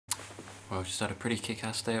Well, just had a pretty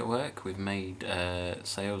kick-ass day at work. We've made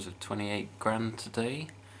sales of 28 grand today.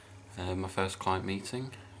 My first client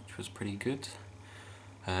meeting, which was pretty good.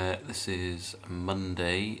 This is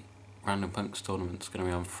Monday. Random Punks tournament's going to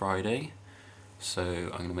be on Friday, so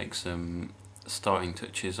I'm going to make some starting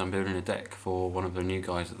touches. I'm building a deck for one of the new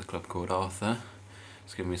guys at the club called Arthur.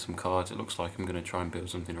 He's given me some cards. It looks like I'm going to try and build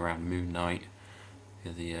something around Moon Knight,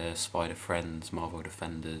 the Spider Friends, Marvel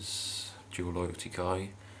Defenders, Dual Loyalty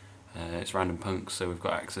guy. It's Random Punks, so we've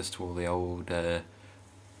got access to all the old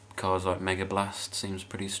cards like Mega Blast, seems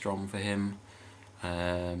pretty strong for him.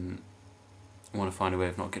 I want to find a way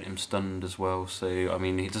of not getting him stunned as well, so I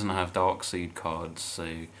mean he doesn't have Dark Seed cards, so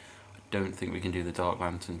I don't think we can do the Dark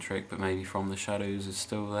Lantern trick, but maybe From the Shadows is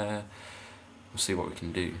still there. We'll see what we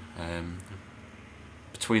can do.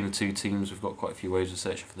 Between the two teams we've got quite a few ways of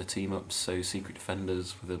searching for the team ups, so Secret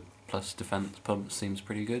Defenders with a plus defense pump seems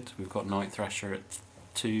pretty good. We've got Night Thrasher at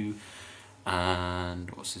 2,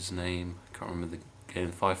 and what's his name? Can't remember the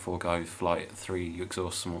game. 5/4 guy with flight at 3. You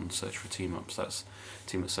exhaust someone, search for team ups. That's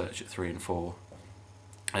team up search at 3 and 4.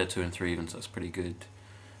 2 and 3 even, so that's pretty good.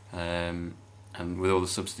 And with all the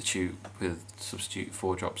substitute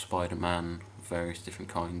 4-drop Spider-Man, various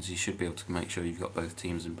different kinds, you should be able to make sure you've got both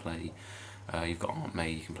teams in play. You've got Aunt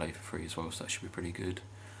May you can play for free as well, so that should be pretty good.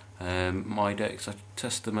 My decks, I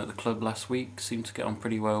tested them at the club last week, seemed to get on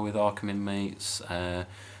pretty well with Arkham Inmates, the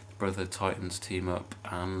Brother Titans team up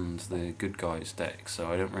and the Good Guys deck,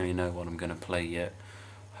 so I don't really know what I'm going to play yet.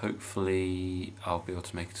 Hopefully I'll be able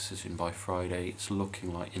to make a decision by Friday. It's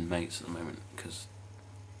looking like Inmates at the moment because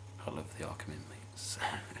I love the Arkham Inmates.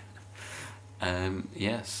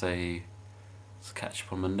 Yeah, so let's catch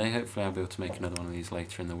up on Monday. Hopefully I'll be able to make another one of these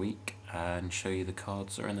later in the week and show you the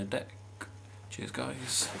cards that are in the deck. Cheers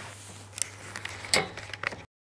guys.